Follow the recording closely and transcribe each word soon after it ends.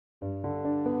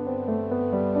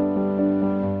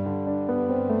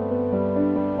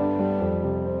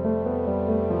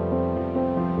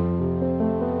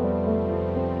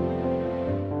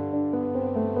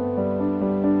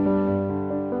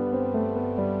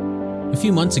A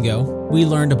few months ago, we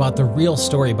learned about the real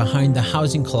story behind the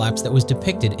housing collapse that was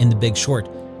depicted in The Big Short.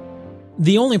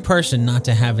 The only person not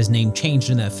to have his name changed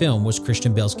in that film was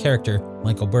Christian Bale's character,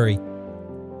 Michael Burry.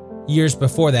 Years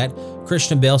before that,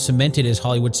 Christian Bale cemented his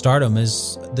Hollywood stardom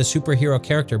as the superhero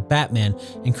character Batman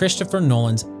in Christopher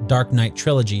Nolan's Dark Knight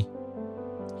trilogy.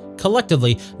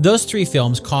 Collectively, those three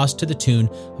films cost to the tune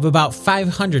of about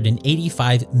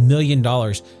 $585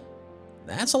 million.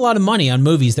 That's a lot of money on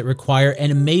movies that require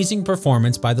an amazing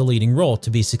performance by the leading role to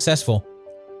be successful.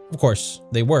 Of course,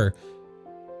 they were.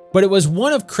 But it was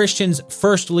one of Christian's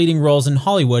first leading roles in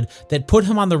Hollywood that put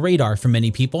him on the radar for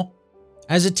many people.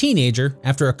 As a teenager,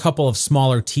 after a couple of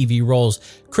smaller TV roles,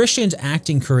 Christian's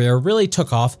acting career really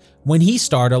took off when he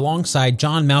starred alongside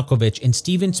John Malkovich in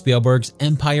Steven Spielberg's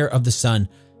Empire of the Sun.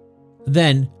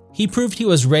 Then, he proved he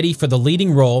was ready for the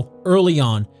leading role early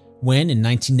on when, in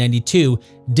 1992,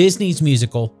 Disney's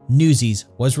musical Newsies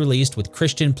was released with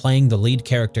Christian playing the lead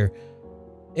character.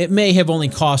 It may have only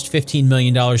cost $15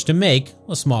 million to make,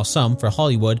 a small sum for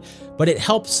Hollywood, but it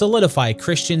helped solidify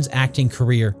Christian's acting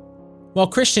career. While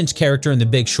Christian's character in The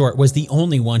Big Short was the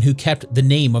only one who kept the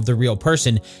name of the real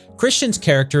person, Christian's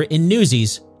character in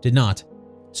Newsies did not.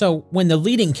 So when the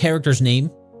leading character's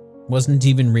name wasn't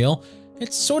even real,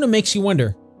 it sort of makes you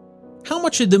wonder, how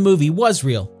much of the movie was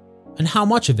real? And how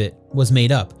much of it was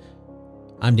made up?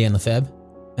 I'm Dan Lefebvre,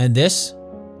 and this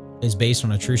is based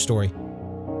on a true story.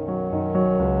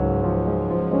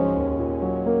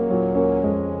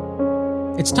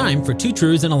 It's time for Two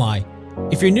Truths and a Lie.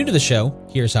 If you're new to the show,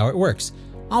 here's how it works.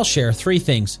 I'll share three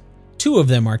things. Two of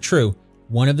them are true.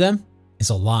 One of them is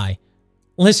a lie.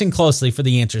 Listen closely for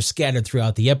the answers scattered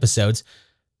throughout the episodes.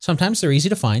 Sometimes they're easy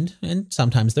to find, and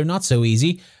sometimes they're not so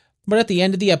easy. But at the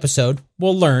end of the episode,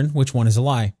 we'll learn which one is a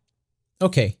lie.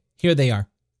 Okay, here they are.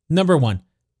 Number one,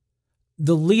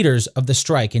 the leaders of the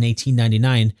strike in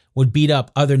 1899 would beat up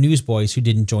other newsboys who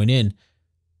didn't join in.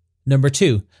 Number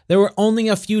two, there were only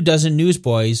a few dozen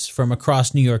newsboys from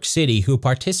across New York City who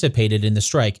participated in the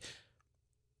strike.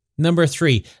 Number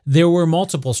three, there were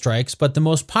multiple strikes, but the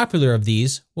most popular of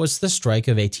these was the strike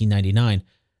of 1899.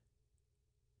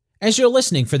 As you're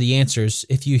listening for the answers,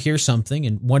 if you hear something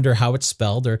and wonder how it's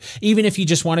spelled, or even if you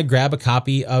just want to grab a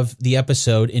copy of the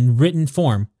episode in written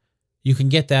form, you can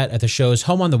get that at the show's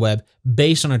home on the web,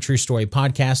 based on a true story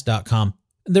podcast.com.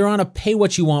 They're on a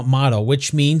pay-what-you-want model,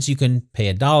 which means you can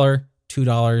pay $1, $2,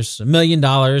 $1 million,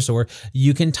 or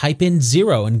you can type in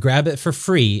 0 and grab it for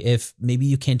free if maybe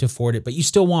you can't afford it, but you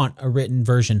still want a written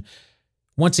version.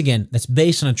 Once again, that's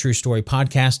based on a true story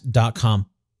podcast.com.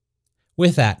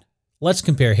 With that, let's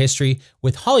compare history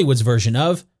with Hollywood's version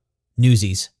of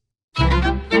Newsies.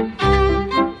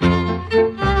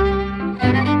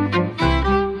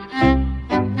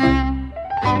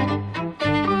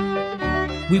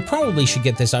 We probably should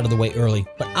get this out of the way early,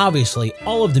 but obviously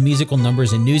all of the musical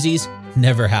numbers in Newsies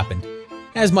never happened.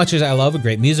 As much as I love a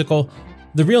great musical,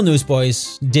 the real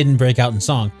Newsboys didn't break out in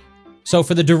song. So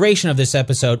for the duration of this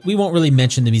episode, we won't really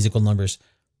mention the musical numbers.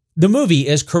 The movie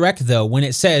is correct, though, when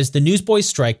it says the Newsboys'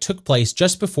 strike took place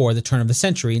just before the turn of the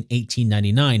century in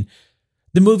 1899.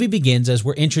 The movie begins as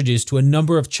we're introduced to a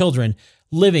number of children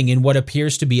living in what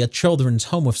appears to be a children's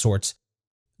home of sorts.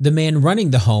 The man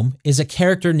running the home is a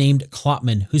character named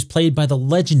Klopman, who's played by the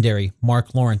legendary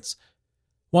Mark Lawrence.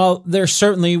 While there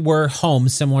certainly were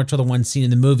homes similar to the one seen in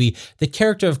the movie, the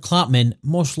character of Klopman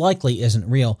most likely isn't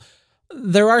real.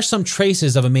 There are some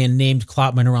traces of a man named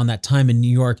Klopman around that time in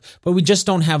New York, but we just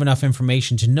don't have enough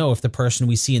information to know if the person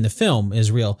we see in the film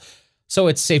is real. So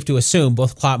it's safe to assume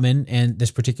both Klopman and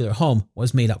this particular home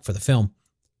was made up for the film.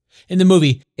 In the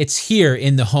movie, it's here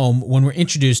in the home when we're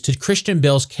introduced to Christian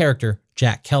Bale's character,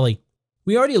 Jack Kelly.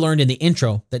 We already learned in the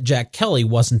intro that Jack Kelly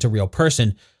wasn't a real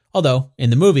person, although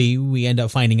in the movie, we end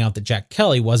up finding out that Jack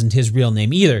Kelly wasn't his real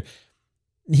name either.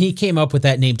 He came up with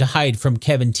that name to hide from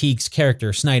Kevin Teague's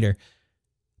character, Snyder.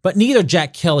 But neither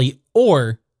Jack Kelly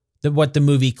or what the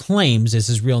movie claims is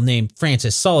his real name,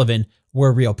 Francis Sullivan,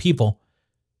 were real people.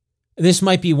 This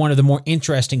might be one of the more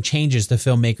interesting changes the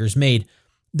filmmakers made.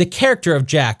 The character of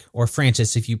Jack, or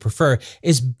Francis if you prefer,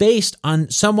 is based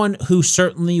on someone who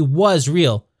certainly was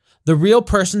real. The real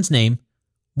person's name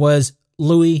was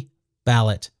Louis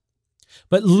Ballot.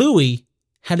 But Louis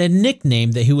had a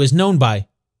nickname that he was known by,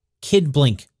 Kid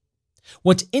Blink.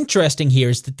 What's interesting here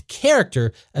is that the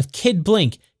character of Kid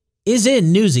Blink is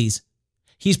in Newsies.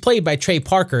 He's played by Trey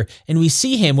Parker, and we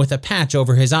see him with a patch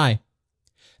over his eye.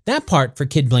 That part for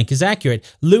Kid Blink is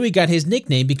accurate. Louis got his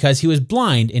nickname because he was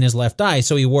blind in his left eye,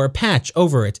 so he wore a patch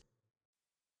over it.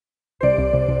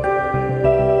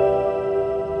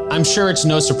 I'm sure it's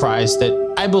no surprise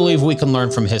that I believe we can learn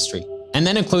from history. And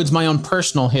that includes my own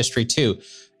personal history too.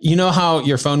 You know how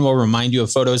your phone will remind you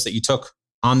of photos that you took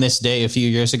on this day a few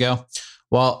years ago?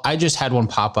 Well, I just had one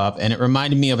pop up and it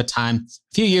reminded me of a time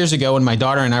a few years ago when my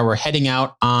daughter and I were heading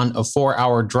out on a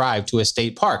 4-hour drive to a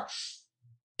state park.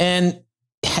 And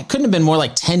it couldn't have been more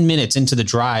like 10 minutes into the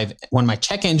drive when my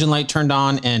check engine light turned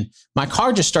on and my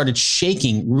car just started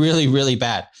shaking really, really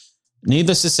bad.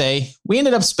 Needless to say, we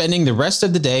ended up spending the rest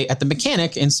of the day at the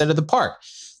mechanic instead of the park.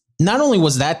 Not only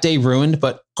was that day ruined,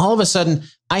 but all of a sudden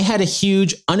I had a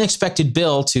huge unexpected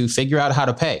bill to figure out how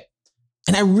to pay.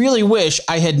 And I really wish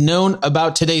I had known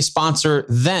about today's sponsor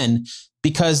then,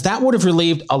 because that would have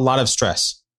relieved a lot of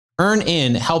stress.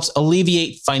 EarnIn helps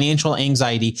alleviate financial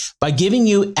anxiety by giving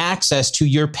you access to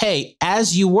your pay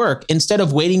as you work instead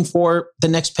of waiting for the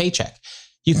next paycheck.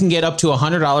 You can get up to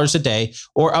 $100 a day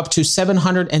or up to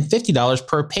 $750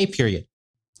 per pay period.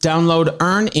 Download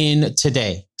EarnIn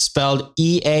today, spelled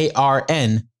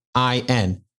EARNIN,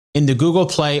 in the Google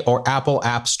Play or Apple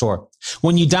App Store.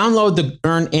 When you download the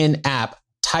EarnIn app,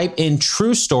 type in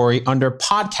True Story under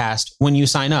podcast when you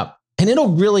sign up, and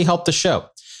it'll really help the show.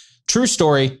 True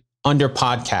Story under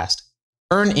podcast.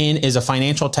 EarnIn is a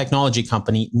financial technology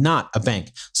company, not a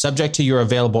bank. Subject to your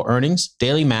available earnings,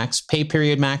 daily max, pay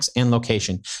period max, and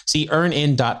location. See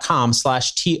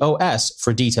earnin.com/TOS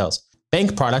for details.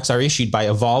 Bank products are issued by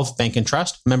Evolve Bank and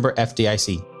Trust, member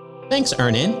FDIC. Thanks,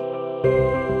 EarnIn.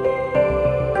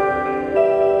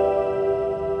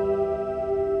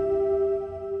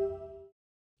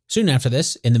 Soon after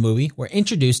this, in the movie, we're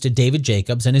introduced to David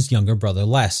Jacobs and his younger brother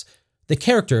Les. The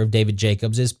character of David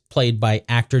Jacobs is played by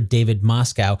actor David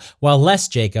Moscow, while Les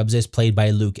Jacobs is played by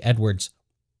Luke Edwards.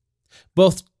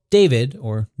 Both David,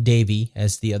 or Davey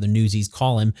as the other newsies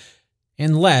call him,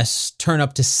 and Les turn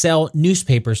up to sell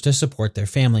newspapers to support their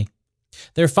family.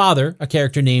 Their father, a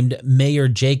character named Mayor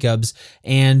Jacobs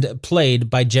and played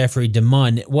by Jeffrey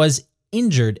DeMunn, was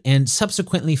injured and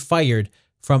subsequently fired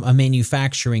from a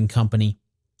manufacturing company.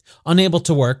 Unable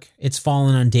to work, it's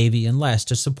fallen on Davey and Les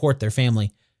to support their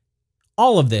family.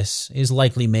 All of this is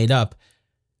likely made up.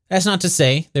 That's not to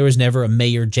say there was never a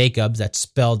Mayor Jacobs that's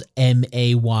spelled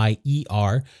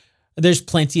Mayer. There's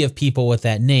plenty of people with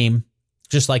that name,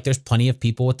 just like there's plenty of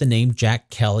people with the name Jack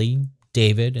Kelly,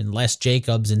 David, and Les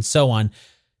Jacobs, and so on.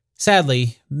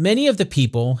 Sadly, many of the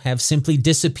people have simply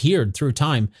disappeared through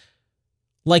time.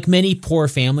 Like many poor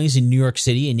families in New York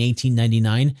City in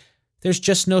 1899, there's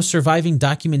just no surviving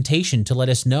documentation to let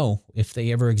us know if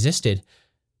they ever existed.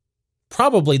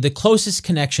 Probably the closest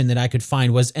connection that I could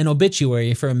find was an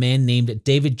obituary for a man named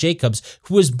David Jacobs,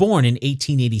 who was born in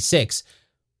 1886.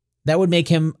 That would make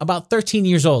him about 13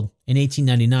 years old in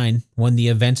 1899 when the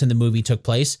events in the movie took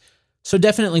place, so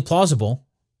definitely plausible.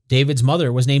 David's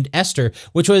mother was named Esther,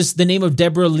 which was the name of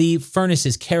Deborah Lee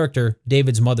Furness's character,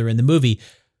 David's mother in the movie.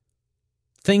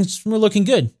 Things were looking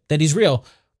good, that he's real,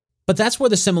 but that's where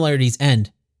the similarities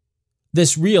end.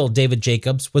 This real David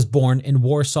Jacobs was born in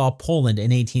Warsaw, Poland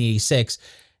in 1886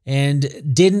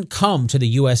 and didn't come to the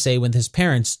USA with his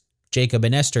parents, Jacob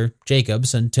and Esther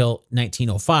Jacobs, until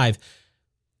 1905.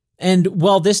 And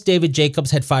while this David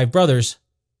Jacobs had 5 brothers,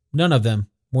 none of them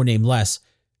were named Les.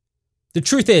 The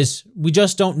truth is, we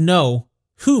just don't know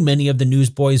who many of the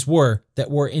newsboys were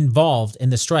that were involved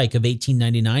in the strike of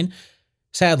 1899.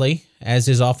 Sadly, as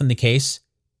is often the case,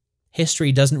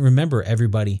 history doesn't remember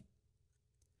everybody.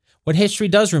 What history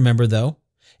does remember, though,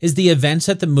 is the events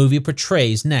that the movie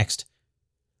portrays next.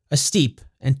 A steep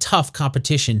and tough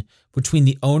competition between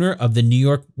the owner of the New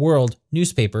York World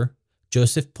newspaper,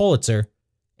 Joseph Pulitzer,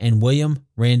 and William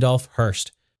Randolph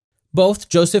Hearst. Both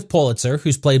Joseph Pulitzer,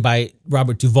 who's played by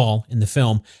Robert Duvall in the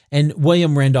film, and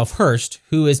William Randolph Hearst,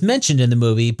 who is mentioned in the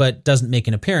movie but doesn't make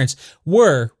an appearance,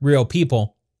 were real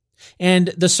people. And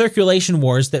the circulation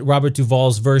wars that Robert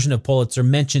Duvall's version of Pulitzer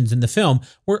mentions in the film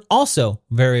were also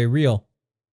very real.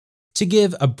 To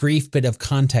give a brief bit of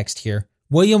context here,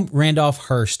 William Randolph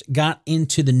Hearst got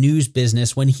into the news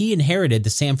business when he inherited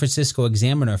the San Francisco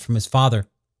Examiner from his father.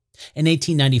 In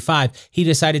 1895, he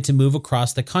decided to move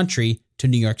across the country to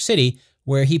New York City,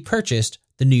 where he purchased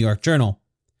the New York Journal.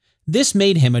 This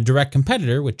made him a direct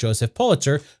competitor with Joseph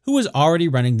Pulitzer, who was already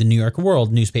running the New York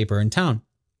World newspaper in town.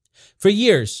 For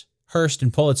years, Hearst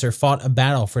and Pulitzer fought a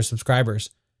battle for subscribers.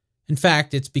 In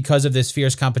fact, it's because of this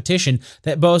fierce competition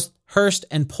that both Hearst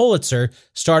and Pulitzer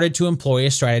started to employ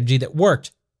a strategy that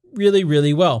worked really,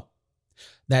 really well.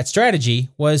 That strategy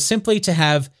was simply to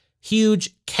have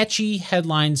huge, catchy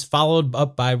headlines followed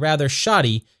up by rather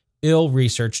shoddy,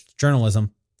 ill-researched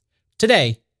journalism.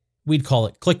 Today, we'd call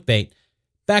it clickbait.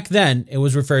 Back then, it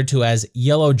was referred to as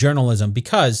yellow journalism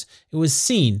because it was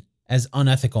seen as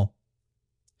unethical.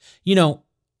 You know,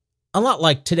 a lot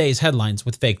like today's headlines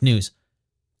with fake news.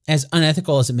 As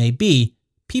unethical as it may be,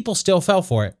 people still fell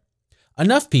for it.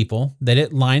 Enough people that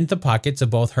it lined the pockets of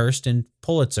both Hearst and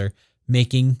Pulitzer,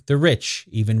 making the rich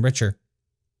even richer.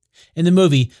 In the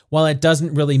movie, while it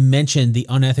doesn't really mention the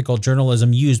unethical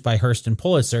journalism used by Hearst and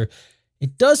Pulitzer,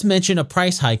 it does mention a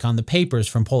price hike on the papers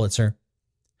from Pulitzer.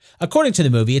 According to the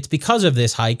movie, it's because of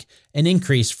this hike, an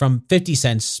increase from 50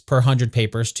 cents per 100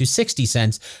 papers to 60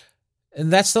 cents.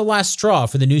 That's the last straw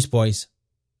for the newsboys.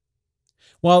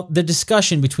 While the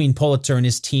discussion between Pulitzer and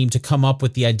his team to come up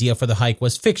with the idea for the hike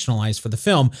was fictionalized for the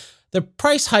film, the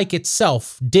price hike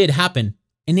itself did happen.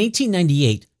 In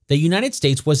 1898, the United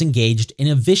States was engaged in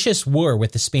a vicious war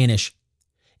with the Spanish.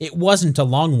 It wasn't a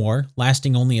long war,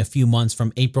 lasting only a few months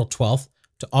from April 12th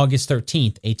to August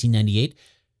 13th, 1898.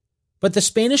 But the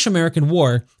Spanish-American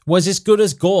War was as good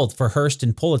as gold for Hearst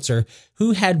and Pulitzer,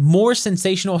 who had more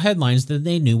sensational headlines than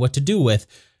they knew what to do with.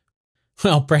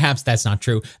 Well, perhaps that's not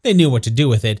true. They knew what to do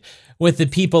with it, with the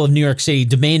people of New York City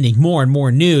demanding more and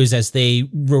more news as they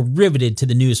were riveted to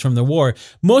the news from the war.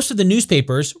 Most of the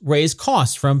newspapers raised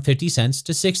costs from 50 cents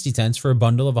to 60 cents for a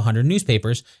bundle of 100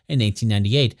 newspapers in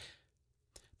 1898.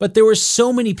 But there were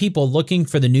so many people looking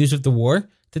for the news of the war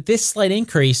that this slight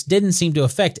increase didn't seem to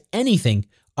affect anything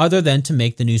other than to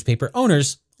make the newspaper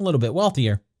owners a little bit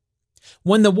wealthier.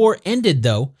 When the war ended,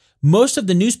 though, most of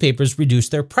the newspapers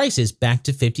reduced their prices back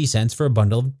to 50 cents for a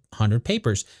bundle of 100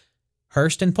 papers.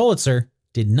 Hearst and Pulitzer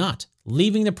did not,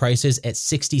 leaving the prices at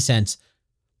 60 cents.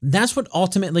 That's what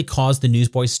ultimately caused the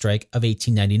Newsboys' strike of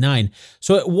 1899.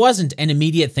 So it wasn't an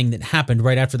immediate thing that happened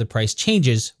right after the price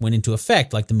changes went into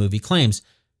effect like the movie claims.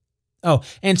 Oh,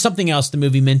 and something else the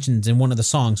movie mentions in one of the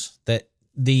songs, that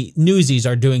the newsies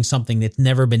are doing something that's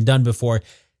never been done before.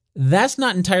 That's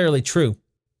not entirely true.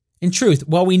 In truth,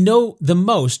 while we know the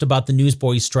most about the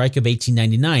Newsboys' strike of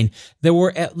 1899, there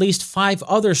were at least 5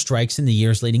 other strikes in the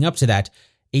years leading up to that: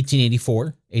 1884,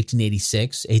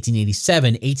 1886,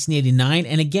 1887, 1889,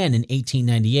 and again in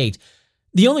 1898.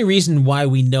 The only reason why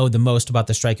we know the most about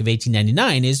the strike of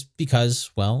 1899 is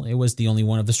because, well, it was the only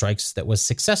one of the strikes that was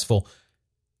successful.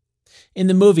 In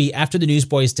the movie, after the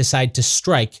Newsboys decide to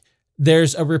strike,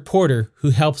 there's a reporter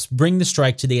who helps bring the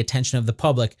strike to the attention of the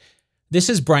public. This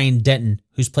is Brian Denton,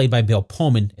 who's played by Bill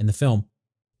Pullman in the film.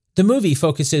 The movie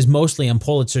focuses mostly on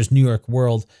Pulitzer's New York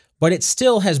World, but it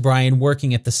still has Brian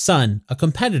working at The Sun, a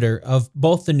competitor of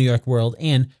both the New York World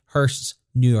and Hearst's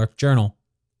New York Journal.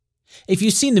 If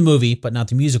you've seen the movie, but not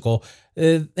the musical,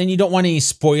 and you don't want any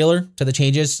spoiler to the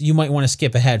changes, you might want to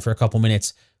skip ahead for a couple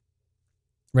minutes.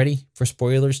 Ready for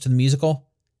spoilers to the musical?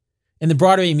 In the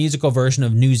Broadway musical version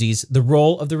of Newsies, the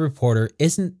role of the reporter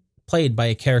isn't played by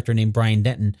a character named Brian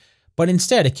Denton, but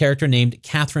instead a character named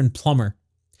Catherine Plummer.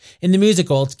 In the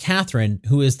musical, it's Catherine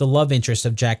who is the love interest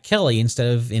of Jack Kelly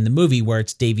instead of in the movie where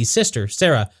it's Davy's sister,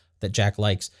 Sarah, that Jack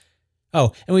likes.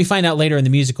 Oh, and we find out later in the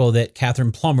musical that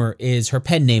Catherine Plummer is her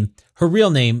pen name. Her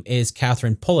real name is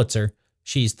Catherine Pulitzer.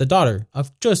 She's the daughter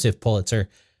of Joseph Pulitzer.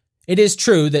 It is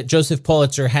true that Joseph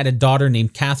Pulitzer had a daughter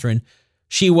named Catherine.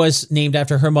 She was named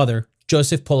after her mother,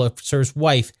 Joseph Pulitzer's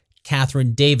wife,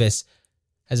 Catherine Davis.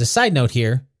 As a side note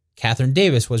here, Catherine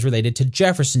Davis was related to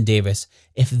Jefferson Davis.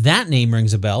 If that name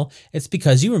rings a bell, it's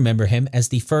because you remember him as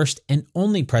the first and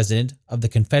only president of the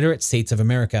Confederate States of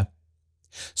America.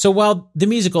 So while the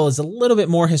musical is a little bit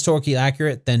more historically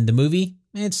accurate than the movie,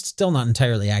 it's still not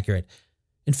entirely accurate.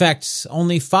 In fact,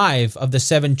 only 5 of the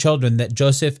 7 children that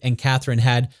Joseph and Catherine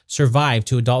had survived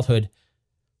to adulthood.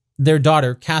 Their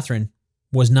daughter, Catherine,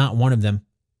 was not one of them.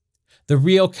 The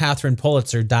real Catherine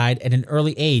Pulitzer died at an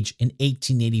early age in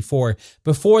 1884,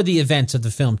 before the events of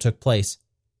the film took place.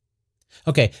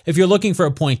 Okay, if you're looking for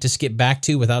a point to skip back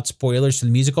to without spoilers to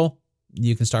the musical,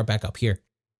 you can start back up here.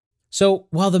 So,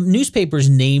 while the newspapers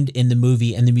named in the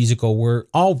movie and the musical were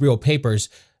all real papers,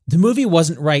 the movie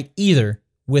wasn't right either,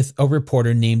 with a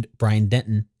reporter named Brian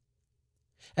Denton.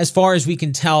 As far as we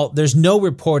can tell, there's no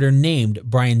reporter named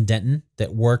Brian Denton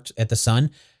that worked at The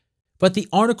Sun, but the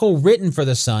article written for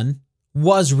The Sun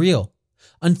was real.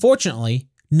 Unfortunately,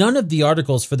 none of the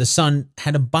articles for The Sun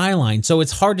had a byline, so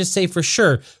it's hard to say for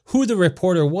sure who the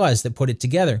reporter was that put it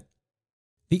together.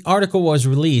 The article was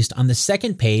released on the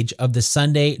second page of the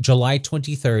Sunday, July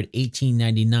 23,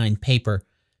 1899 paper.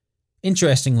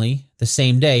 Interestingly, the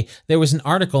same day, there was an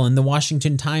article in the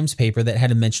Washington Times paper that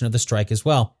had a mention of the strike as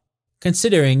well.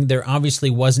 Considering there obviously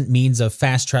wasn't means of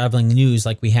fast-traveling news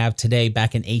like we have today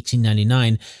back in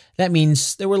 1899, that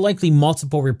means there were likely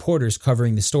multiple reporters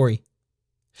covering the story.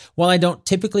 While I don't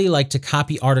typically like to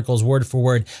copy articles word for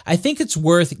word, I think it's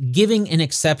worth giving an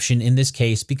exception in this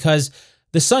case because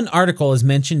the Sun article is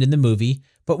mentioned in the movie,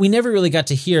 but we never really got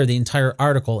to hear the entire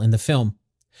article in the film.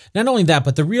 Not only that,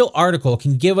 but the real article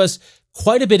can give us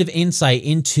quite a bit of insight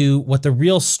into what the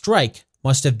real strike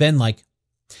must have been like.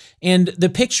 And the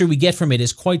picture we get from it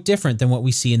is quite different than what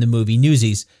we see in the movie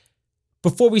Newsies.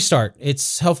 Before we start,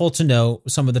 it's helpful to know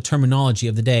some of the terminology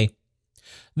of the day.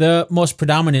 The most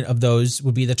predominant of those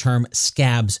would be the term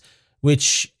scabs,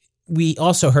 which we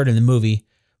also heard in the movie,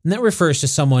 and that refers to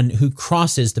someone who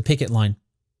crosses the picket line.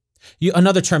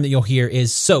 Another term that you'll hear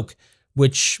is soak,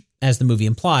 which, as the movie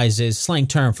implies, is slang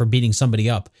term for beating somebody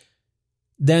up.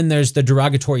 Then there's the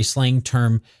derogatory slang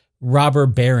term robber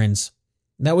barons.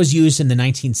 That was used in the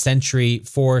 19th century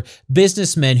for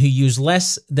businessmen who use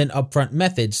less than upfront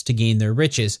methods to gain their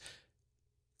riches.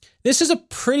 This is a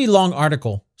pretty long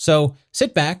article, so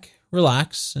sit back,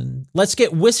 relax, and let's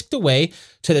get whisked away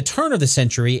to the turn of the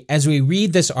century as we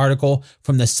read this article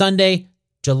from the Sunday,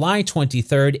 July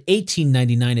 23rd,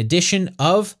 1899 edition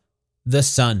of The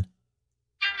Sun.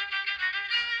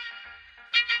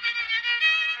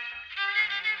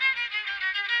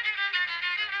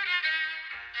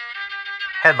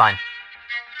 Headline: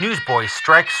 Newsboys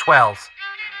strike swells.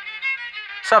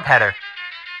 Subheader: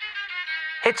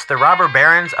 Hits the robber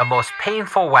barons a most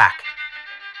painful whack.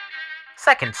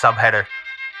 Second subheader: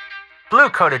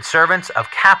 Blue-coated servants of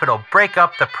capital break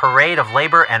up the parade of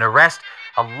labor and arrest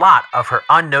a lot of her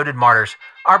unnoted martyrs.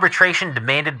 Arbitration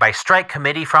demanded by strike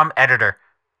committee from editor.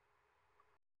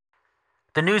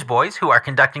 The newsboys, who are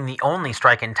conducting the only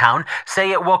strike in town,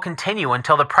 say it will continue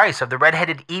until the price of the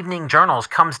red-headed evening journals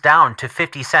comes down to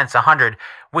 50 cents a hundred,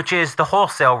 which is the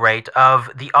wholesale rate of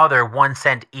the other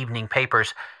 1-cent evening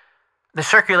papers. The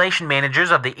circulation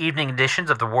managers of the evening editions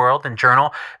of the World and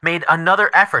Journal made another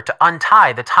effort to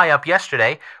untie the tie-up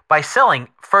yesterday by selling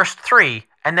first 3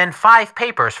 and then 5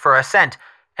 papers for a cent,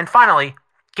 and finally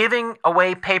giving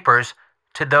away papers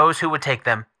to those who would take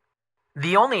them.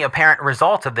 The only apparent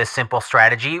result of this simple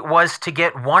strategy was to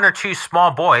get 1 or 2 small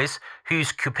boys,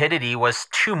 whose cupidity was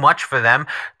too much for them,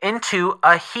 into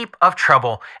a heap of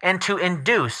trouble, and to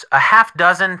induce a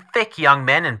half-dozen thick young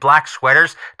men in black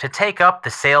sweaters to take up the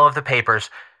sale of the papers.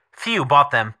 Few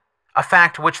bought them, a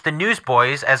fact which the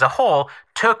newsboys as a whole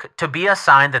took to be a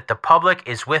sign that the public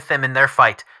is with them in their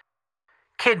fight.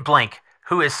 Kid Blink,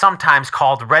 who is sometimes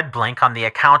called Red Blink on the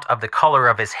account of the color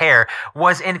of his hair,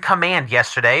 was in command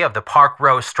yesterday of the Park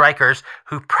Row strikers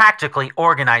who practically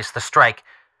organized the strike.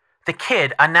 The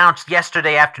Kid announced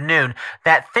yesterday afternoon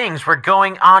that things were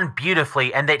going on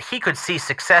beautifully and that he could see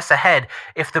success ahead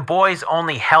if the boys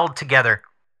only held together.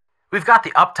 "We've got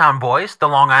the Uptown boys, the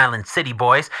Long Island City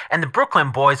boys, and the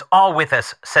Brooklyn boys all with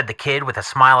us," said the Kid with a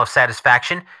smile of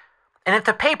satisfaction. "And if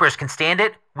the papers can stand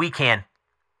it, we can.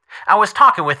 I was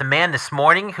talking with a man this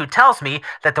morning who tells me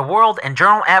that the World and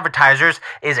Journal advertisers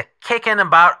is kicking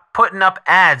about putting up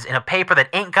ads in a paper that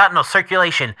ain't got no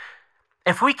circulation.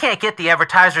 If we can't get the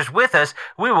advertisers with us,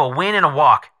 we will win in a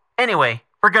walk. Anyway,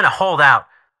 we're going to hold out."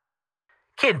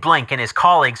 Kid Blink and his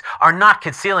colleagues are not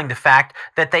concealing the fact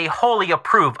that they wholly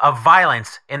approve of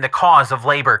violence in the cause of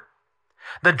labor.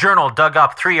 The Journal dug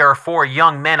up 3 or 4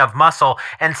 young men of muscle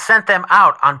and sent them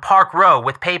out on Park Row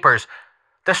with papers.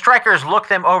 The strikers looked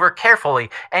them over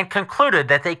carefully and concluded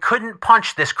that they couldn't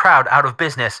punch this crowd out of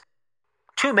business.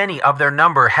 Too many of their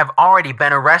number have already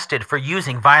been arrested for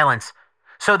using violence,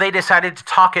 so they decided to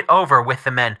talk it over with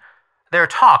the men. Their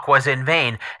talk was in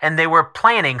vain, and they were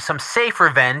planning some safe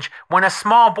revenge when a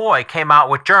small boy came out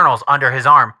with journals under his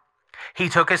arm. He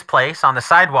took his place on the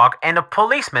sidewalk, and a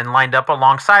policeman lined up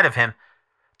alongside of him.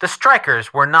 The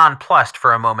strikers were nonplussed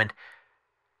for a moment.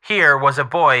 Here was a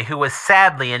boy who was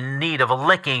sadly in need of a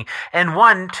licking, and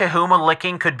one to whom a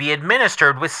licking could be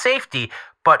administered with safety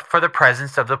but for the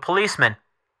presence of the policeman.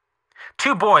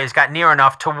 2 boys got near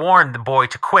enough to warn the boy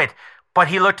to quit, but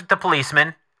he looked at the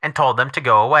policeman and told them to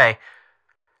go away.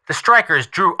 The strikers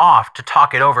drew off to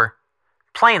talk it over.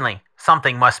 Plainly,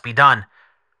 something must be done.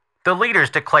 The leaders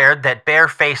declared that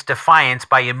bare-faced defiance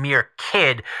by a mere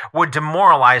kid would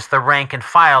demoralize the rank and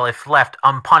file if left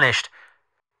unpunished.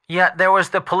 Yet there was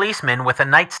the policeman with a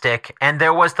nightstick, and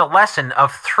there was the lesson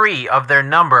of 3 of their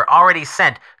number already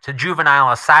sent to juvenile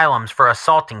asylums for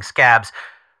assaulting scabs.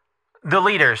 The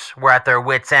leaders were at their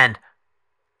wits' end.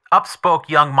 Up spoke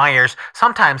young Myers,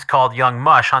 sometimes called Young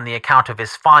Mush on the account of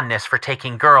his fondness for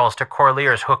taking girls to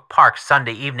Corlear's Hook Park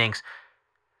Sunday evenings.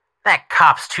 "That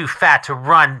cop's too fat to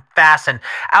run fast, and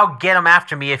I'll get him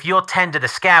after me if you'll tend to the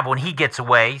scab when he gets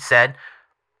away," he said.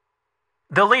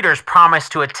 The leaders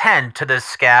promised to attend to the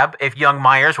scab if young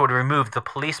Myers would remove the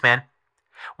policeman.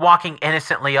 Walking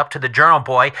innocently up to the journal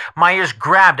boy, Myers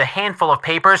grabbed a handful of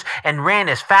papers and ran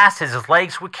as fast as his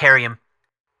legs would carry him.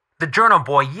 The journal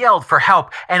boy yelled for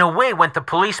help, and away went the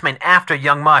policeman after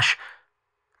young Mush.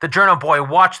 The Journal boy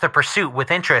watched the pursuit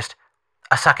with interest.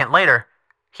 A second later,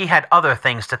 he had other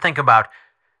things to think about.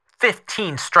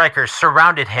 15 strikers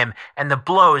surrounded him, and the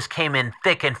blows came in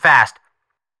thick and fast.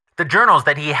 The journals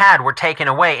that he had were taken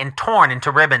away and torn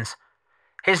into ribbons.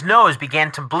 His nose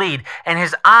began to bleed, and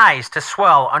his eyes to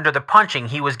swell under the punching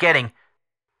he was getting.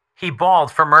 He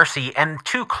bawled for mercy, and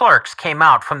 2 clerks came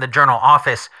out from the Journal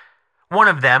office. One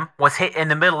of them was hit in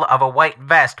the middle of a white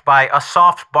vest by a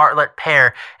soft Bartlett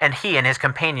pear, and he and his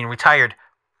companion retired.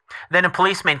 Then a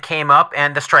policeman came up,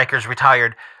 and the strikers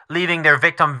retired, leaving their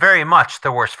victim very much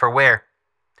the worse for wear.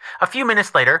 A few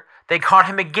minutes later, they caught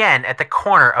him again at the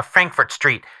corner of Frankfurt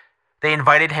Street. They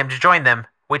invited him to join them,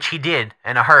 which he did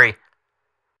in a hurry.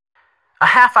 A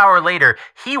half hour later,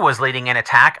 he was leading an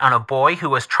attack on a boy who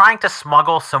was trying to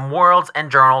smuggle some Worlds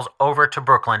and Journals over to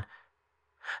Brooklyn.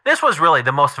 This was really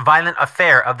the most violent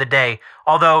affair of the day,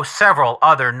 although several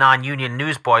other non-union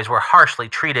newsboys were harshly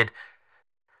treated.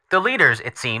 The leaders,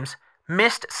 it seems,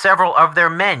 missed several of their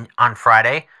men on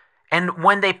Friday, and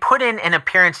when they put in an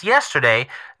appearance yesterday,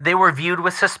 they were viewed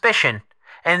with suspicion,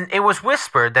 and it was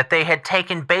whispered that they had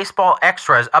taken baseball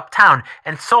extras uptown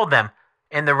and sold them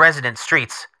in the resident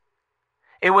streets.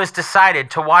 It was decided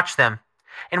to watch them,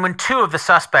 and when 2 of the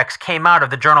suspects came out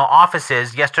of the Journal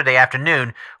offices yesterday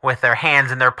afternoon with their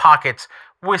hands in their pockets,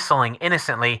 whistling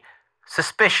innocently,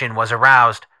 suspicion was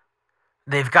aroused.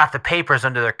 "They've got the papers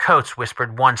under their coats,"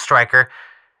 whispered one striker,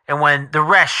 and when the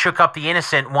rest shook up the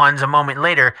innocent ones a moment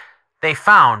later, they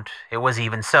found it was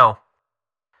even so.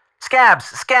 "Scabs!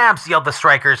 Scabs!" yelled the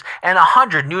strikers, and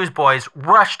 100 newsboys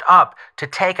rushed up to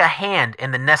take a hand in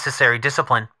the necessary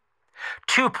discipline.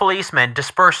 2 policemen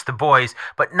dispersed the boys,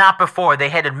 but not before they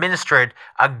had administered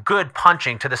a good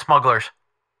punching to the smugglers.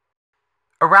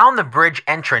 Around the bridge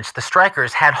entrance, the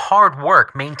strikers had hard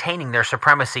work maintaining their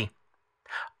supremacy.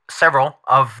 Several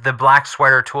of the black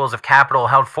sweater tools of capital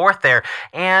held forth there,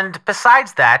 and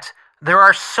besides that, there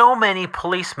are so many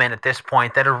policemen at this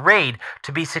point that a raid,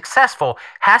 to be successful,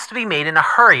 has to be made in a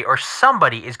hurry or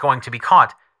somebody is going to be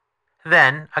caught.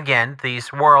 Then, again,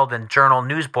 these World and Journal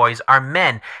newsboys are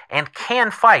men and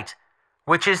can fight,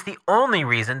 which is the only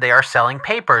reason they are selling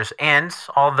papers, and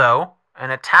although an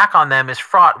attack on them is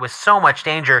fraught with so much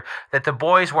danger that the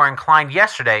boys were inclined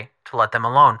yesterday to let them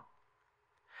alone.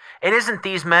 It isn't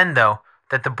these men, though,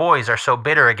 that the boys are so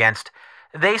bitter against.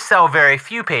 They sell very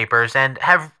few papers and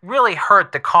have really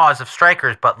hurt the cause of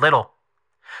strikers but little.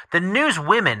 The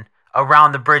newswomen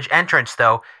around the bridge entrance,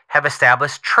 though, have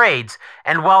established trades,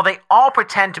 and while they all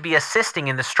pretend to be assisting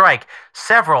in the strike,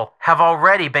 several have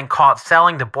already been caught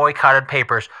selling the boycotted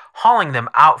papers, hauling them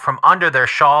out from under their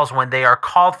shawls when they are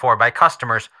called for by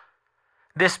customers.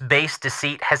 This base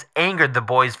deceit has angered the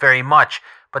boys very much,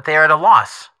 but they are at a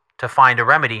loss to find a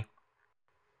remedy.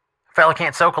 "Fella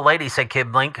can't soak a lady," said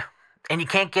Kid Blink, "and you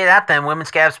can't get at them women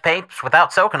scabs papes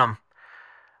without soaking them.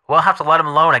 We'll have to let them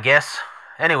alone, I guess.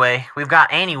 Anyway, we've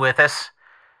got Annie with us.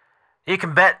 You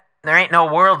can bet there ain't no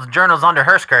World's Journals under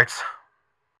her skirts."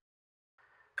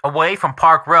 Away from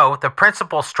Park Row, the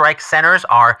principal strike centers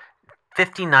are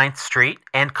 59th Street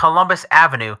and Columbus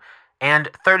Avenue and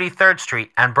 33rd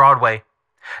Street and Broadway.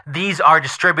 These are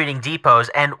distributing depots,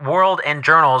 and World and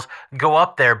Journals go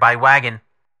up there by wagon.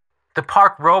 The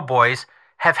Park Row boys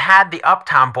have had the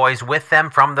Uptown boys with them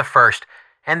from the first,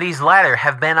 and these latter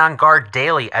have been on guard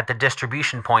daily at the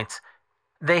distribution points.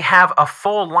 They have a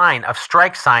full line of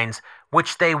strike signs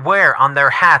which they wear on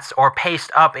their hats or paste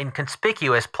up in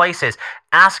conspicuous places,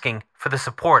 asking for the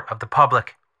support of the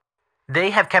public.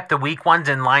 They have kept the weak ones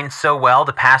in line so well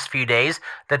the past few days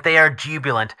that they are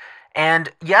jubilant,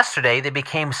 and yesterday they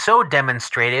became so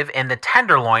demonstrative in the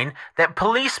Tenderloin that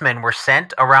policemen were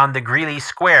sent around the Greeley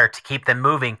Square to keep them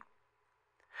moving.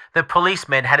 The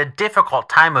policemen had a difficult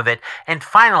time of it and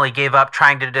finally gave up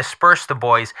trying to disperse the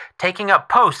boys, taking up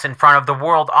posts in front of the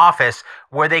World office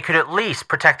where they could at least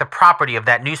protect the property of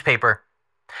that newspaper.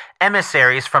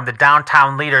 Emissaries from the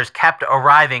downtown leaders kept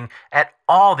arriving at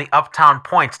all the uptown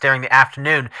points during the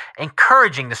afternoon,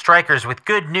 encouraging the strikers with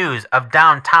good news of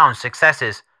downtown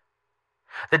successes.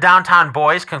 The downtown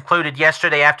boys concluded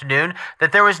yesterday afternoon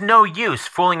that there was no use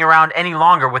fooling around any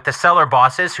longer with the cellar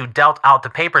bosses who dealt out the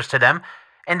papers to them,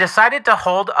 and decided to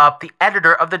hold up the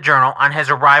editor of the Journal on his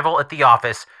arrival at the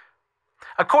office.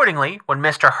 Accordingly, when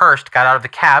Mr. Hearst got out of the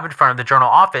cab in front of the Journal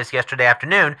office yesterday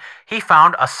afternoon, he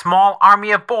found a small army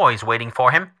of boys waiting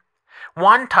for him.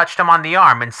 One touched him on the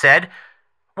arm and said,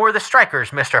 "We're the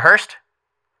strikers, Mr. Hearst."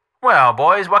 "Well,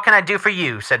 boys, what can I do for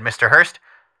you?" said Mr. Hearst.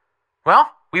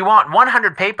 "Well, we want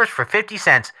 100 papers for 50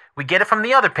 cents. We get it from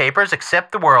the other papers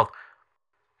except the World."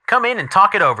 "Come in and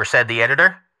talk it over," said the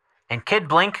editor. And Kid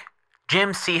Blink,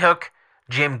 Jim Seahook,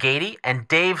 Jim Gady, and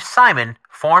Dave Simon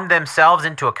formed themselves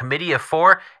into a committee of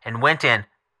 4 and went in.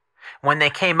 When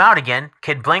they came out again,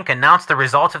 Kid Blink announced the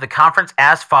results of the conference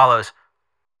as follows.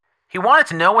 He wanted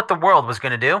to know what the world was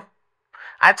going to do.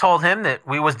 I told him that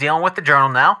we was dealing with the Journal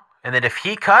now, and that if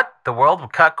he cut, the world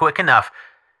would cut quick enough.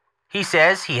 He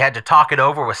says he had to talk it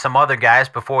over with some other guys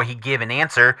before he give an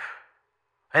answer,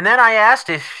 and then I asked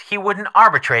if he wouldn't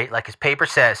arbitrate like his paper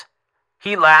says.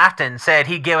 He laughed and said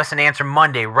he'd give us an answer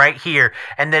Monday right here,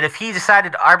 and that if he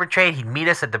decided to arbitrate, he'd meet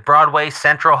us at the Broadway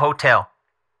Central Hotel.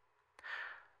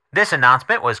 This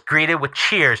announcement was greeted with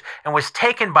cheers and was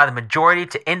taken by the majority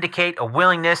to indicate a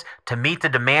willingness to meet the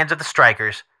demands of the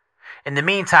strikers. In the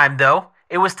meantime, though,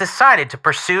 it was decided to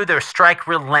pursue their strike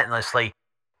relentlessly.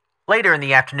 Later in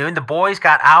the afternoon, the boys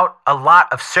got out a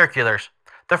lot of circulars.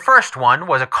 The first one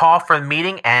was a call for a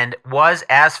meeting and was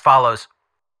as follows.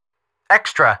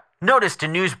 Extra, notice to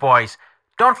newsboys.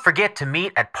 Don't forget to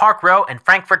meet at Park Row and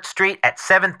Frankfort Street at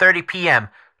 7:30 p.m.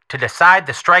 to decide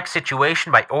the strike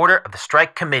situation by order of the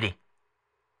strike committee.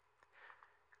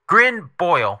 Grin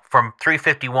Boyle from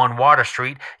 351 Water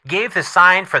Street gave the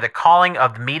sign for the calling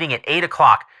of the meeting at 8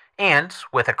 o'clock, and,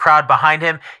 with a crowd behind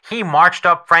him, he marched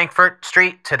up Frankfort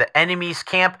Street to the enemy's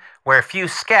camp where a few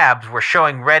scabs were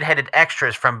showing red-headed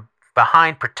extras from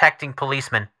behind protecting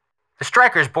policemen. The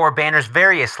strikers bore banners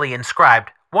variously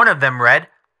inscribed. One of them read,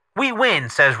 "We win,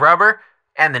 says Rubber,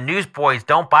 and the newsboys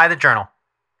don't buy the Journal."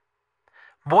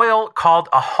 Boyle called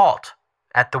a halt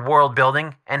at the World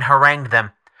Building and harangued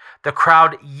them. The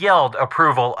crowd yelled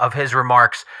approval of his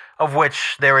remarks, of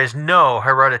which there is no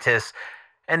Herodotus,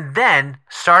 and then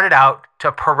started out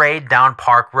to parade down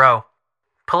Park Row.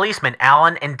 Policemen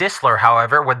Allen and Disler,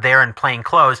 however, were there in plain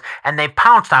clothes, and they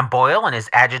pounced on Boyle and his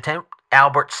adjutant,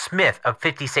 Albert Smith of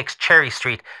 56 Cherry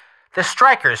Street. The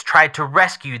strikers tried to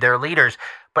rescue their leaders,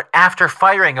 but after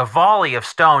firing a volley of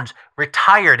stones,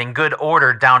 retired in good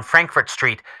order down Frankfort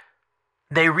Street.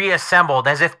 They reassembled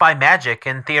as if by magic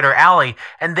in Theater Alley,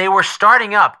 and they were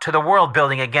starting up to the World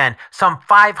Building again, some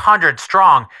 500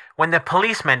 strong, when the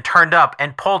policemen turned up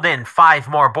and pulled in 5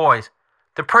 more boys.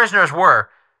 The prisoners were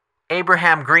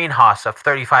Abraham Greenhouse of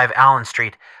 35 Allen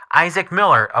Street, Isaac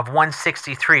Miller of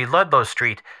 163 Ludlow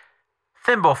Street,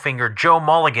 Thimblefinger Joe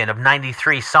Mulligan of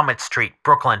 93 Summit Street,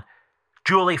 Brooklyn,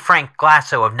 Julie Frank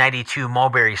Glasso of 92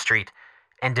 Mulberry Street,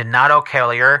 and Donato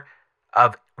Collier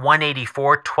of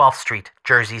 184 12th Street,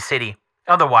 Jersey City,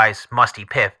 otherwise Musty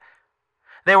Piff.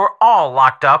 They were all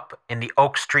locked up in the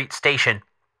Oak Street station.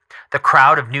 The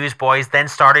crowd of newsboys then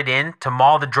started in to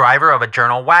maul the driver of a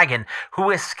Journal wagon,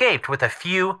 who escaped with a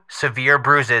few severe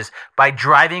bruises by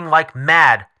driving like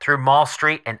mad through Mall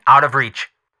Street and out of reach.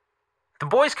 The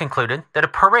boys concluded that a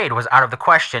parade was out of the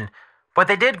question, but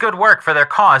they did good work for their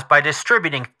cause by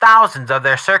distributing thousands of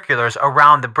their circulars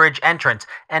around the bridge entrance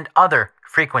and other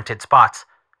frequented spots.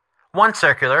 One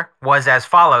circular was as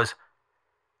follows.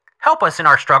 Help us in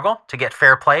our struggle to get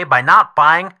fair play by not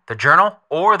buying the Journal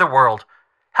or the World.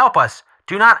 Help us.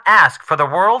 Do not ask for the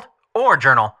World or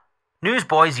Journal.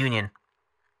 Newsboys Union.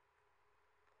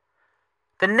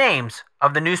 The names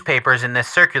of the newspapers in this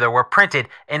circular were printed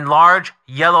in large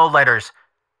yellow letters.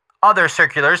 Other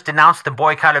circulars denounced the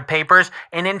boycotted papers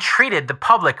and entreated the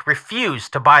public refuse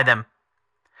to buy them.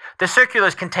 The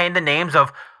circulars contained the names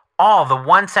of all the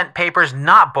 1-cent papers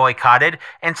not boycotted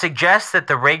and suggest that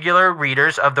the regular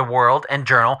readers of the World and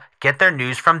Journal get their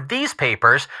news from these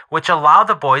papers, which allow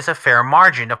the boys a fair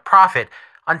margin of profit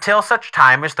until such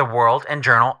time as the World and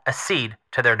Journal accede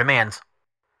to their demands.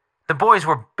 The boys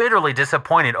were bitterly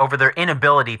disappointed over their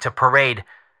inability to parade.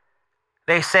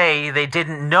 They say they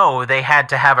didn't know they had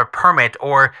to have a permit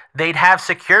or they'd have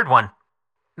secured one.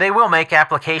 They will make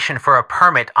application for a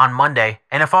permit on Monday,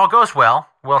 and if all goes well,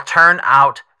 will turn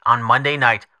out on Monday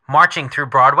night, marching through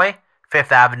Broadway,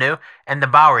 5th Avenue, and the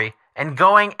Bowery, and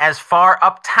going as far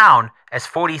uptown as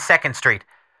 42nd Street.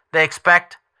 They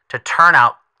expect to turn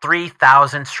out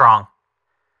 3,000 strong.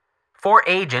 4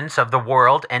 agents of the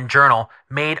World and Journal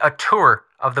made a tour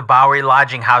of the Bowery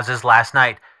lodging houses last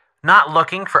night, not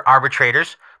looking for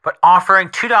arbitrators, but offering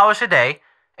 $2 a day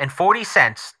and 40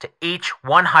 cents to each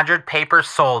 100 papers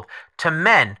sold to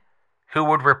men who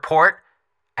would report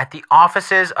at the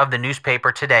offices of the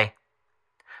newspaper today.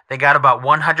 They got about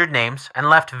 100 names and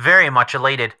left very much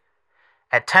elated.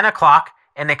 At 10 o'clock,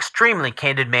 an extremely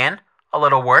candid man, a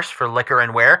little worse for liquor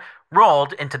and wear,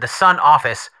 rolled into the Sun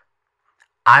office.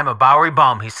 "I'm a Bowery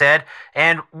bum," he said,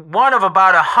 "and one of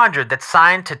about 100 that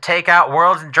signed to take out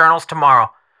Worlds and Journals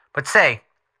tomorrow. But say,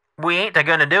 we ain't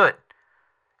a-gonna do it.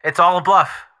 It's all a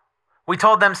bluff. We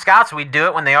told them scouts we'd do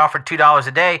it when they offered $2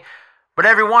 a day, but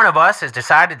every one of us has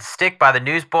decided to stick by the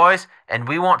newsboys, and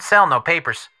we won't sell no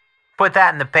papers. put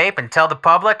that in the paper and tell the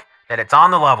public that it's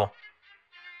on the level.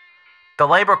 The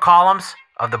labor columns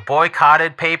of the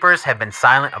boycotted papers have been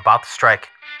silent about the strike.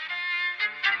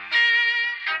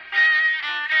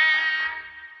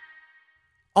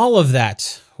 All of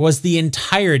that was the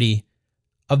entirety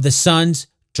of the Sun's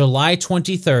July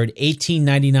 23rd,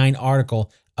 1899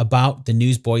 article about the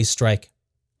Newsboys' strike.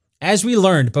 As we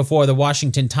learned before, the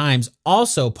Washington Times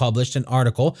also published an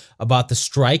article about the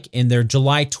strike in their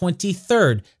July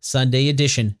 23rd Sunday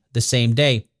edition the same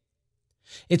day.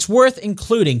 It's worth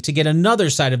including to get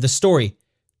another side of the story.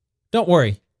 Don't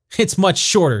worry, it's much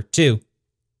shorter too.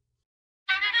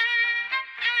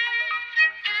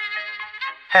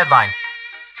 Headline: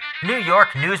 New York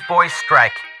Newsboys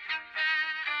strike.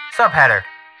 Subheader: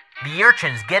 The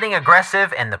urchins getting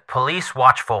aggressive and the police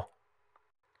watchful.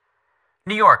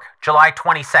 New York, July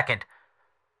 22nd.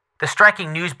 The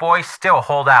striking newsboys still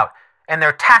hold out, and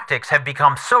their tactics have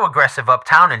become so aggressive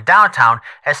uptown and downtown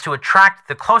as to attract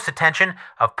the close attention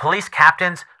of police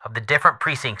captains of the different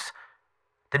precincts.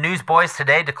 The newsboys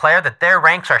today declare that their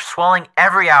ranks are swelling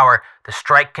every hour the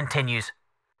strike continues.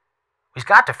 "We've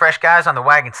got the fresh guys on the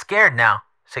wagon scared now,"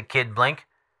 said Kid Blink,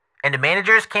 "and the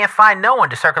managers can't find no one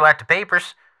to circulate the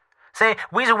papers. Say,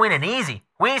 we's a winning easy.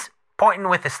 We's," pointing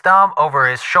with his thumb over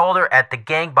his shoulder at the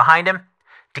gang behind him.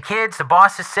 "The kids, the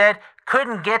bosses said,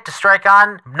 couldn't get to strike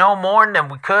on no more'n than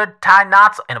we could tie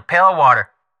knots in a pail of water."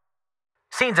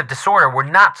 Scenes of disorder were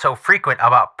not so frequent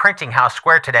about Printing House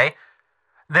Square today.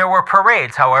 There were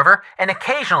parades, however, and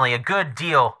occasionally a good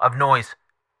deal of noise.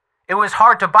 It was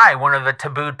hard to buy one of the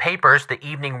tabooed papers, the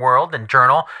Evening World and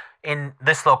Journal, in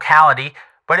this locality,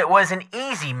 but it was an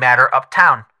easy matter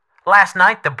uptown. Last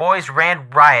night, the boys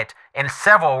ran riot, and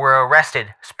several were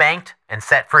arrested, spanked, and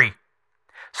set free.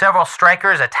 Several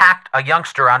strikers attacked a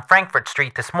youngster on Frankfort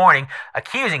Street this morning,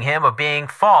 accusing him of being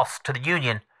false to the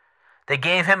union. They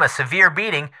gave him a severe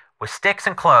beating with sticks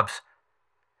and clubs.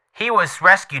 He was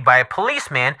rescued by a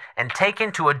policeman and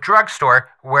taken to a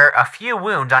drugstore where a few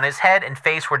wounds on his head and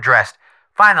face were dressed.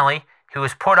 Finally, he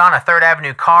was put on a 3rd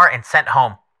Avenue car and sent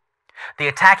home. The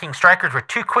attacking strikers were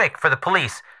too quick for the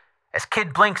police. As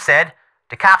Kid Blink said,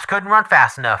 the cops couldn't run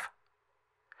fast enough.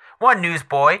 One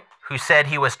newsboy, who said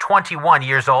he was 21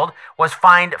 years old, was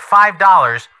fined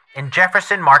 $5 in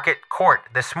Jefferson Market Court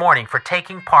this morning for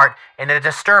taking part in a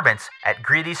disturbance at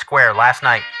Greeley Square last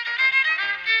night.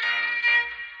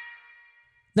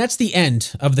 That's the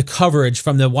end of the coverage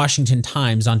from the Washington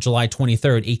Times on July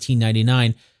 23rd,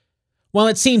 1899. While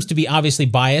it seems to be obviously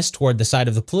biased toward the side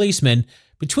of the policemen,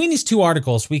 between these two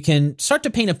articles, we can start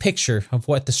to paint a picture of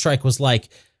what the strike was like.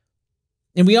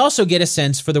 And we also get a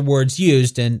sense for the words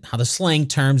used and how the slang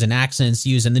terms and accents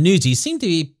used in the newsies seem to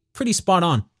be pretty spot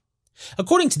on.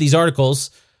 According to these articles,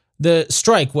 the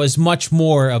strike was much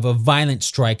more of a violent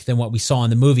strike than what we saw in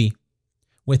the movie,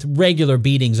 with regular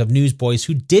beatings of newsboys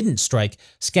who didn't strike,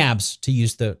 scabs to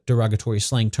use the derogatory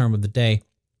slang term of the day.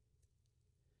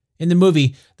 In the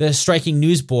movie, the striking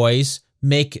newsboys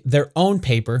make their own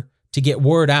paper to get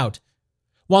word out.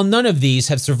 While none of these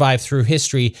have survived through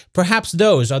history, perhaps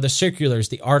those are the circulars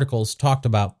the articles talked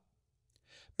about.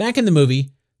 Back in the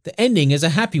movie, the ending is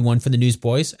a happy one for the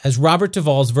newsboys, as Robert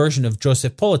Duvall's version of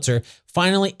Joseph Pulitzer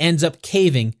finally ends up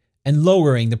caving and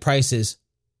lowering the prices.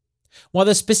 While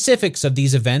the specifics of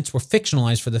these events were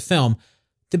fictionalized for the film,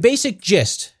 the basic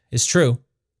gist is true.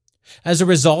 As a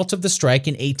result of the strike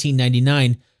in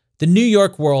 1899, the New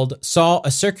York World saw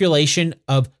a circulation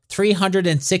of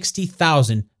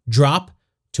 360,000 drop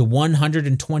to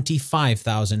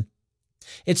 125,000.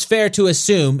 It's fair to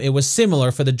assume it was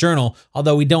similar for the Journal,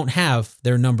 although we don't have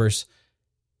their numbers.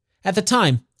 At the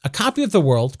time, a copy of the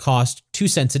World cost 2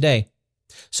 cents a day.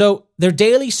 So their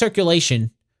daily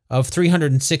circulation of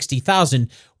 360,000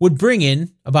 would bring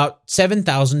in about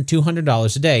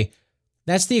 $7,200 a day.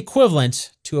 That's the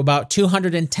equivalent to about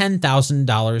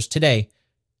 $210,000 today.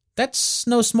 That's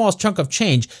no small chunk of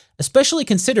change, especially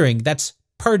considering that's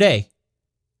per day.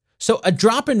 So a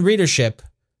drop in readership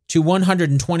to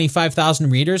 125,000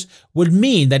 readers would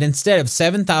mean that instead of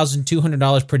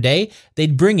 $7,200 per day,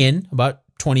 they'd bring in about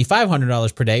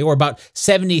 $2,500 per day, or about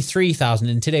 $73,000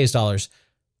 in today's dollars.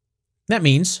 That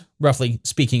means, roughly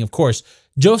speaking, of course,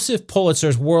 Joseph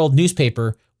Pulitzer's World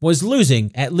newspaper was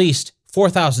losing at least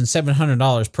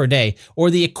 $4,700 per day, or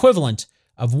the equivalent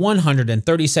of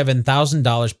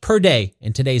 $137,000 per day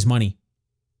in today's money.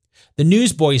 The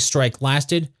newsboys' strike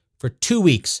lasted for 2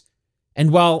 weeks,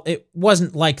 and while it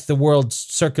wasn't like the World's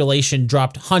circulation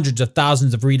dropped hundreds of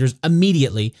thousands of readers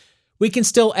immediately, we can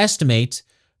still estimate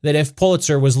that if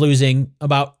Pulitzer was losing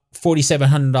about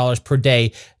 $4,700 per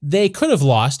day, they could have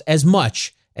lost as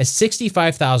much as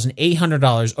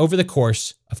 $65,800 over the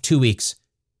course of 2 weeks.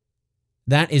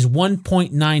 That is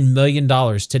 $1.9 million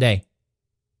today.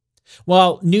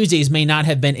 While Newsies may not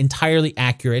have been entirely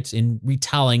accurate in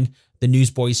retelling the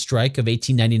Newsboys' strike of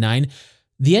 1899,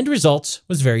 the end result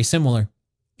was very similar.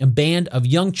 A band of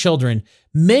young children,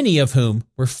 many of whom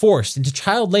were forced into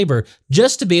child labor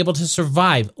just to be able to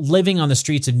survive living on the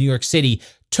streets of New York City,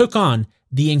 took on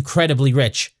the incredibly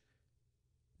rich.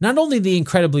 Not only the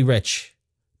incredibly rich,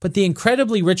 but the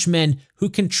incredibly rich men who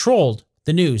controlled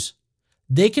the news.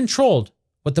 They controlled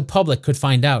what the public could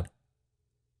find out.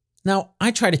 Now, I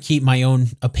try to keep my own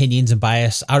opinions and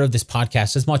bias out of this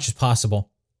podcast as much as possible.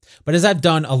 But as I've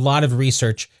done a lot of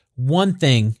research, one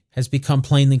thing has become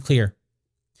plainly clear.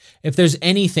 If there's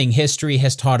anything history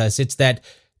has taught us, it's that,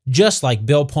 just like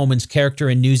Bill Pullman's character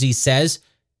in Newsies says,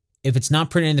 if it's not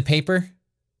printed in the paper,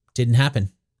 it didn't happen.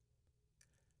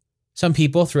 Some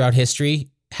people throughout history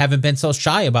haven't been so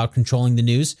shy about controlling the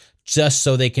news just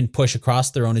so they can push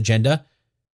across their own agenda.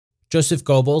 Joseph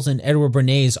Goebbels and Edward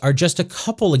Bernays are just a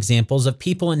couple examples of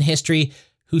people in history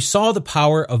who saw the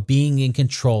power of being in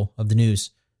control of the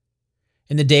news.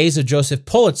 In the days of Joseph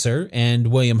Pulitzer and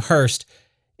William Hearst,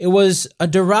 it was a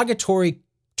derogatory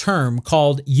term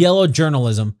called yellow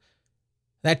journalism.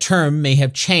 That term may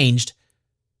have changed,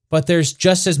 but there's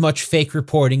just as much fake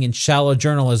reporting and shallow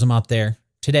journalism out there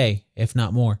today, if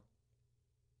not more.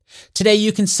 Today,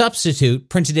 you can substitute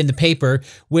printed in the paper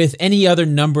with any other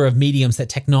number of mediums that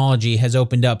technology has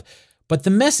opened up, but the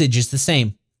message is the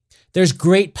same. There's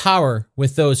great power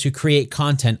with those who create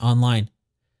content online.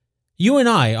 You and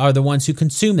I are the ones who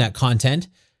consume that content,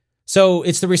 so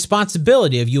it's the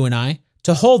responsibility of you and I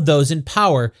to hold those in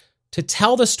power to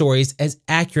tell the stories as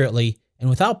accurately and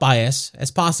without bias as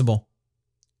possible.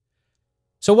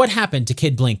 So what happened to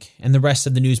Kid Blink and the rest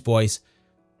of the Newsboys?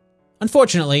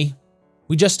 Unfortunately,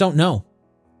 we just don't know.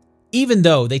 Even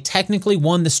though they technically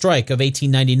won the strike of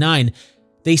 1899,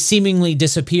 they seemingly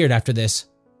disappeared after this.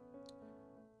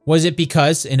 Was it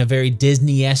because, in a very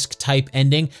Disney-esque type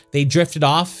ending, they drifted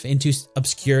off into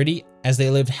obscurity as they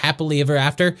lived happily ever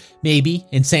after, maybe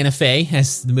in Santa Fe,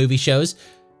 as the movie shows?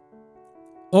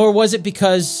 Or was it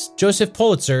because Joseph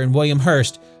Pulitzer and William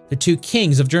Hearst, the two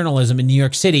kings of journalism in New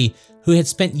York City, who had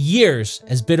spent years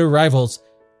as bitter rivals,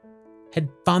 had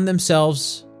found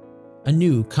themselves a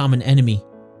new common enemy?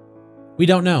 We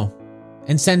don't know.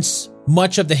 And since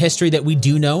much of the history that we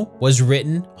do know was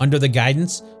written under the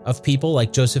guidance of people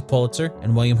like Joseph Pulitzer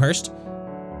and William Hearst,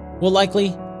 we'll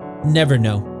likely never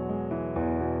know.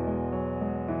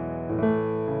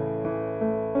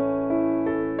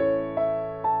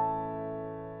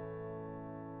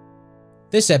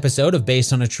 This episode of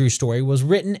Based on a True Story was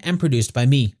written and produced by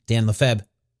me, Dan Lefebvre.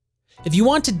 If you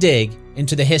want to dig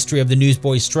into the history of the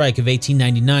Newsboys' strike of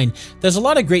 1899, there's a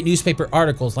lot of great newspaper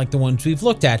articles like the ones we've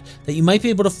looked at that you might be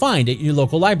able to find at your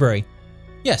local library.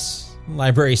 Yes,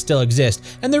 libraries still exist,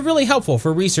 and they're really helpful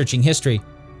for researching history.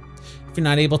 If you're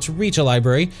not able to reach a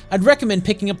library, I'd recommend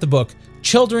picking up the book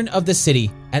Children of the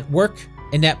City, At Work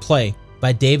and at Play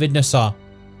by David Nasaw.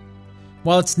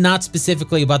 While it's not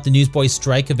specifically about the Newsboys'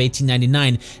 strike of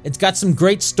 1899, it's got some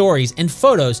great stories and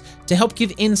photos to help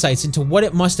give insights into what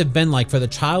it must have been like for the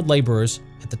child laborers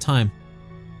at the time.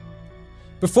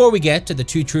 Before we get to the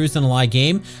Two Truths and a Lie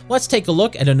game, let's take a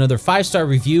look at another 5-star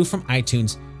review from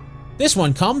iTunes. This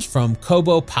one comes from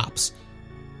Kobo Pops.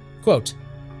 Quote,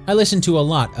 I listen to a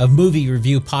lot of movie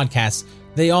review podcasts.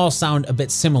 They all sound a bit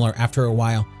similar after a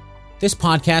while. This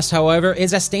podcast, however,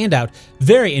 is a standout,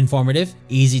 very informative,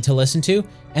 easy to listen to,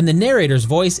 and the narrator's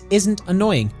voice isn't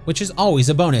annoying, which is always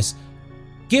a bonus.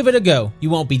 Give it a go, you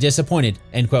won't be disappointed,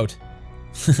 end quote.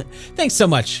 Thanks so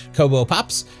much, Kobo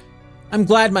Pops. I'm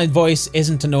glad my voice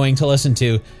isn't annoying to listen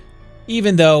to,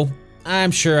 even though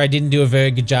I'm sure I didn't do a very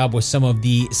good job with some of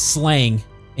the slang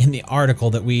in the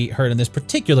article that we heard in this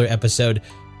particular episode.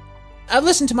 I've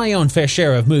listened to my own fair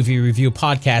share of movie review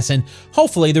podcasts, and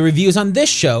hopefully the reviews on this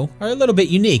show are a little bit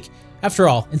unique. After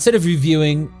all, instead of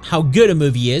reviewing how good a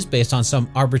movie is based on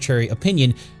some arbitrary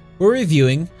opinion, we're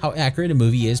reviewing how accurate a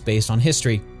movie is based on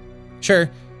history. Sure,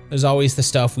 there's always the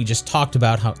stuff we just talked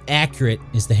about, how accurate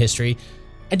is the history.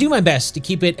 I do my best to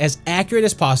keep it as accurate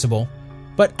as possible,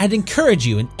 but I'd encourage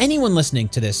you and anyone listening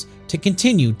to this to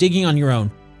continue digging on your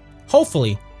own.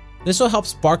 Hopefully, this will help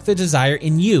spark the desire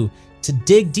in you to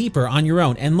dig deeper on your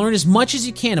own and learn as much as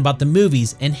you can about the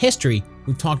movies and history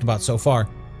we've talked about so far.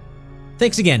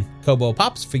 Thanks again, Kobo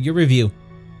Pops, for your review.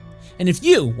 And if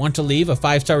you want to leave a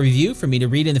 5-star review for me to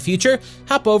read in the future,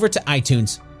 hop over to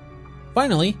iTunes.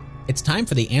 Finally, it's time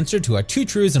for the answer to our 2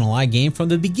 Truths and a Lie game from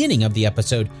the beginning of the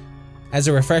episode. As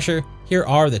a refresher, here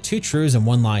are the 2 truths and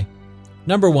 1 lie.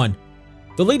 Number 1,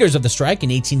 The leaders of the strike in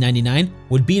 1899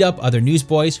 would beat up other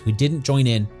newsboys who didn't join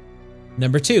in.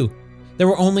 Number 2. There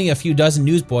were only a few dozen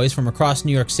newsboys from across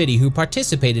New York City who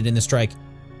participated in the strike.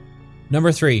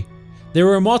 Number 3. There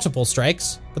were multiple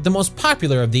strikes, but the most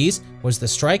popular of these was the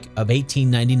strike of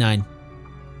 1899.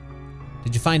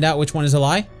 Did you find out which one is a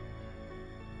lie?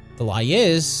 The lie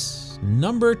is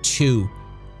number 2.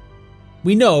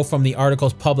 We know from the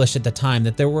articles published at the time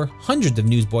that there were hundreds of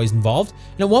newsboys involved,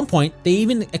 and at one point, they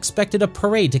even expected a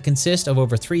parade to consist of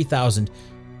over 3,000.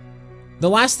 The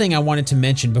last thing I wanted to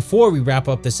mention before we wrap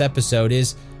up this episode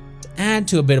is to add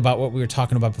to a bit about what we were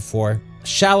talking about before.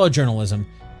 Shallow journalism.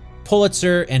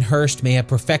 Pulitzer and Hearst may have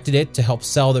perfected it to help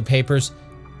sell their papers,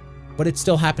 but it's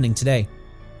still happening today.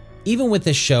 Even with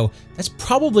this show, that's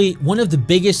probably one of the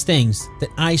biggest things that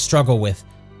I struggle with.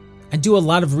 I do a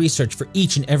lot of research for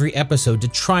each and every episode to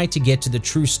try to get to the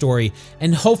true story,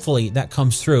 and hopefully that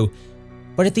comes through.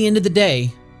 But at the end of the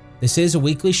day, this is a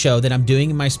weekly show that I'm doing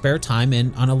in my spare time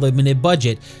and on a limited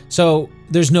budget, so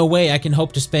there's no way I can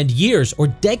hope to spend years or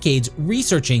decades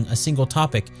researching a single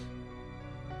topic.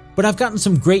 But I've gotten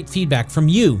some great feedback from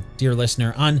you, dear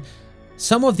listener, on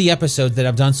some of the episodes that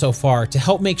I've done so far to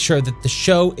help make sure that the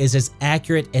show is as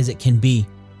accurate as it can be.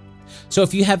 So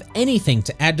if you have anything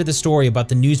to add to the story about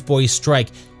the Newsboys strike,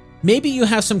 maybe you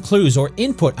have some clues or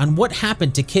input on what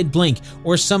happened to Kid Blink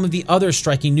or some of the other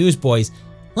striking newsboys,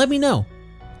 let me know.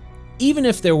 Even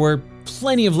if there were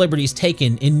plenty of liberties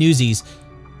taken in Newsies,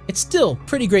 it's still a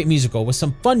pretty great musical with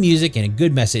some fun music and a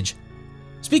good message.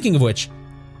 Speaking of which,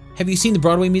 have you seen the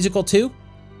Broadway musical too?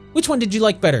 Which one did you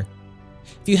like better?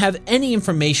 If you have any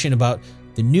information about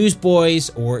the Newsboys,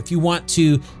 or if you want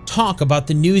to talk about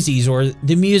the Newsies or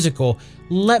the musical,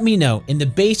 let me know in the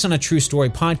Based on a True Story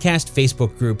podcast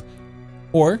Facebook group.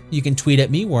 Or you can tweet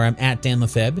at me where I'm at Dan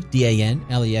Lefebvre,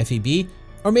 DanLefeb.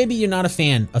 Or maybe you're not a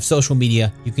fan of social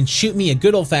media. You can shoot me a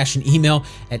good old-fashioned email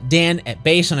at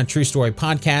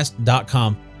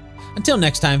dan@basedonatruestorypodcast.com. Until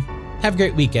next time, have a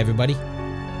great week, everybody.